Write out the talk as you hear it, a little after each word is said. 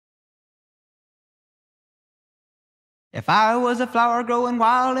If I was a flower growing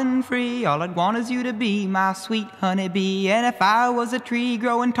wild and free, all I'd want is you to be my sweet honeybee. And if I was a tree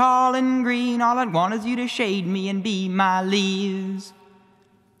growing tall and green, all I'd want is you to shade me and be my leaves.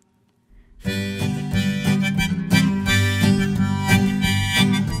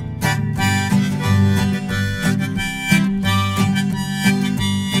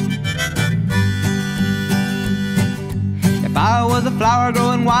 If I was a flower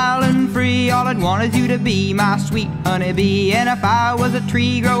growing wild and free, all I'd want is you to be my sweet honeybee. And if I was a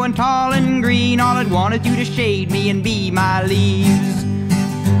tree growing tall and green, all I'd want is you to shade me and be my leaves.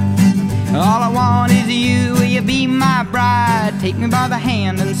 All I want is you, will you be my bride? Take me by the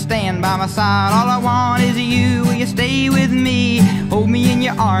hand and stand by my side. All I want is you, will you stay with me? Hold me in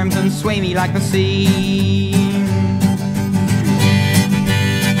your arms and sway me like the sea.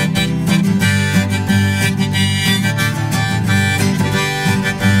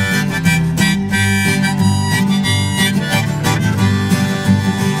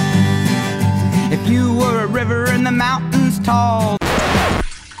 If you were a river in the mountains tall,